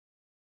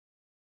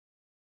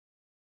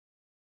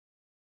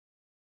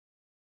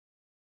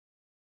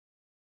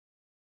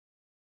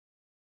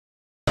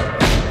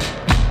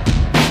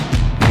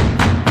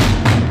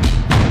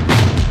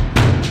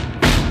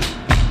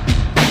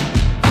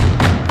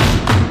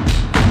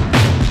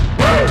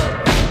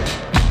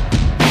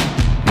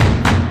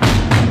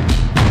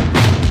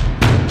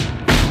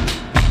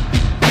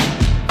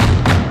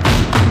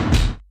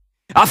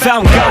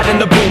found God in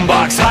the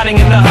boombox,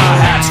 hiding in the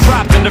hi-hats,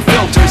 trapped under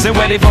filters and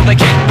waiting for the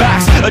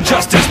kickbacks.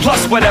 Adjusters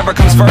plus whatever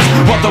comes first.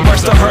 Want the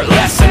worst to hurt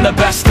less and the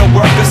best to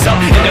work us up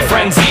into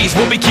frenzies.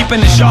 We'll be keeping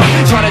it sharp,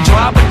 trying to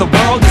drive with the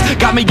world has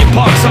got me in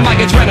parks. I'm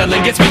like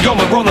adrenaline, gets me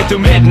going, rolling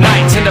through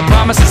midnights. In the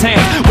promise's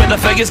hands, where the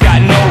figure's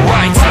got no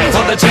rights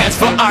or the chance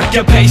for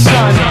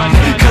occupation.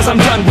 Cause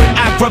I'm done with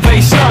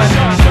aggravation.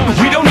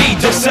 We don't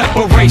need your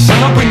separation.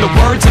 I'll bring the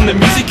words and the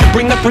music, you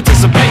bring the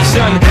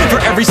participation.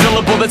 For every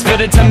syllable that's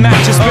fitted to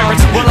match your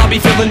spirits, well, I'll be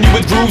filling you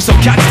with grooves, so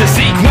catch the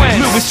sequence.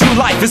 Lewis, true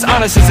life, as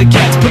honest as it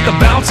gets. Put the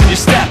bounce in your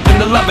step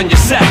and the love in your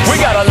sex. We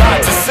got a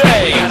lot to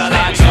say,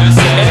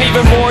 and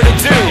even more to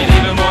do.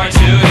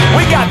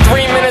 We got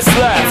 3 minutes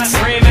left,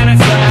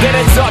 then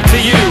it's up to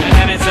you.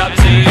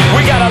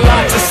 We got a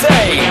lot to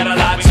say,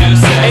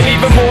 and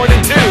even more to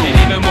do.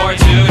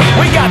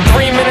 We got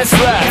 3 minutes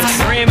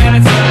left,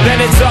 then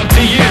it's up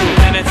to you.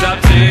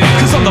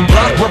 Cause on the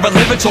block where I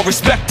live it's all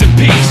respect and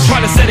peace.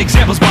 Trying to set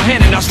examples by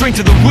handing out strength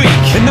to the weak.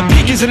 And the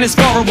peak isn't as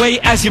far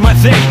away as you might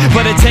think,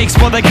 but it takes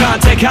more than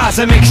contact highs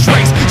and make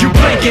strengths. You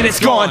blink and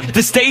it's gone,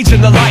 the stage and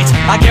the lights.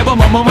 I get what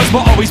my moments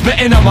were always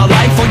betting on my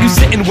life. While you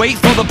sit and wait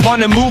for the pawn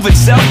to move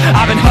itself,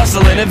 I've been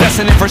hustling,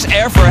 investing in fresh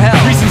air for hell.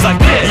 Reasons like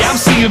this, yeah, I'm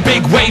seeing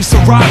big waves to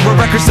ride, where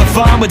records are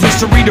fine with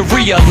history to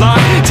realign.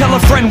 Tell a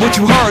friend what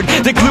you heard,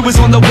 the clue is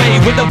on the way.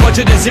 With a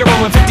budget of 0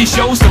 and 50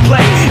 shows to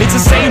play, it's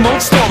the same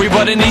old story,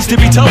 but it needs to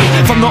be told.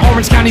 From the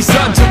Orange County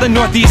sun to the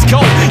Northeast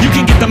cold, you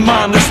can get the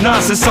mindless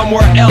nonsense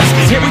somewhere else.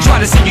 Here we try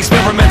to sing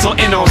experimental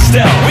in on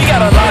stealth. We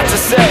got a lot to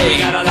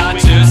say,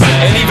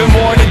 and even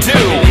more to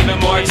do.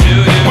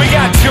 We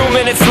got 2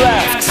 minutes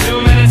left,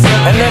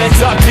 and then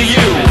it's up to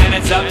you.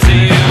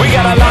 We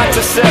got a lot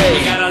to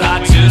say,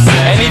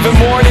 and even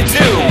more to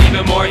do.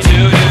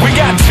 We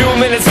got 2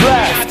 minutes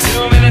left,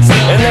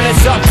 and then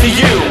it's up to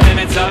you.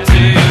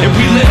 And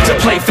we live to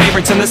play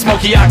favorites in the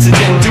smoky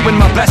oxygen, doing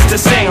my best to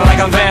sing like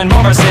I'm Van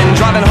Morrison,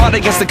 driving hard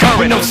against the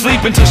current, no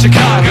sleep until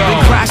Chicago,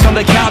 then crash on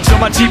the couch on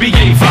my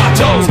TBA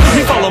photos.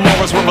 We follow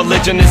morals where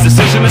religion is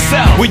decision to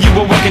sell, when you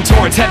were working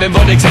towards heaven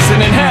but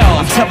existing in hell.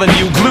 I'm telling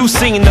you, glue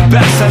singing the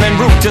best, and en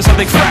route to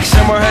something fresh,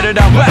 and we're headed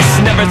out west.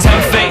 Never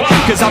tempt fate,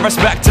 cause I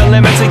respect the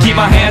limits and keep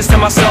my hands to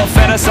myself,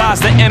 fantasize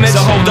the image.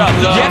 So hold up,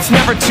 love, yeah, it's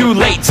never too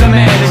late to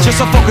manage,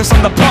 just a focus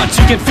on the punch,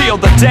 you can feel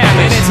the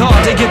damage. It's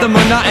hard to get the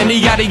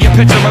monotony out of your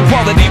picture, and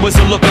quality was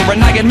a looker,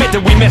 and I admit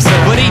that we miss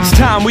her, but each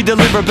time we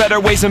deliver better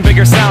ways and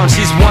bigger sounds.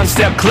 She's one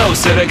step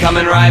closer to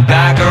coming right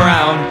back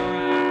around.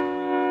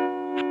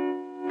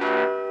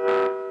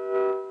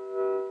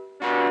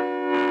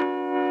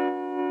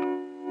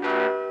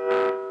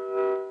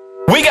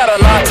 We got a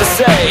lot to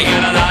say,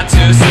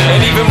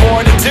 and even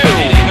more to do.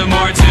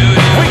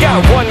 We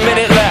got 1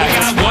 minute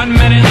left,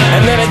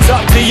 and then it's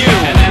up to you.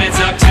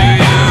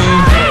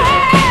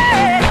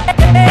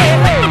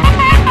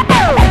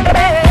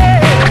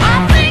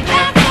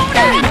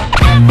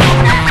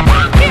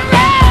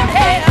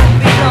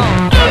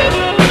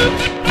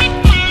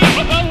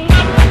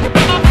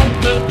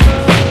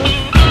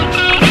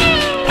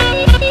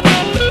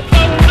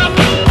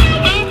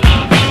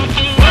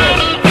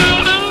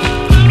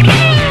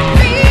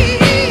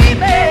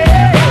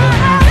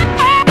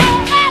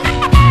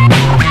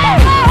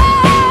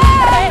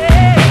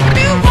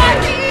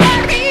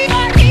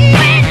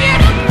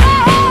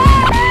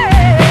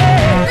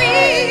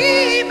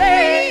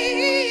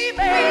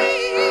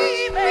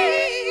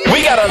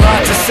 We got a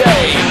lot to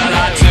say,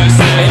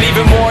 and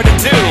even more to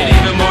do.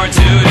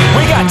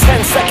 We got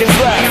 10 seconds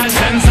left,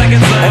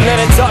 and then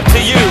it's up to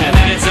you.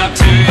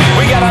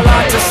 We got a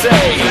lot to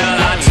say,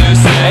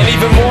 and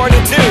even more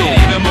to do.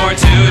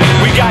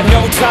 We got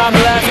no time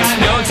left,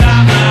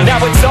 now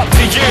it's up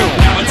to you.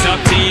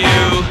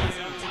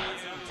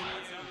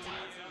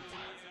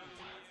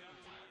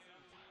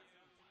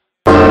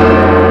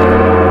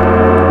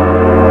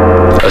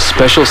 A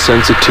special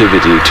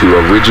sensitivity to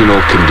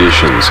original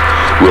conditions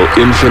will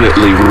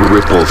infinitely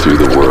ripple through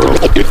the world.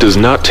 It does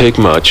not take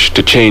much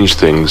to change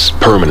things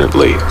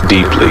permanently,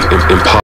 deeply, impossibly.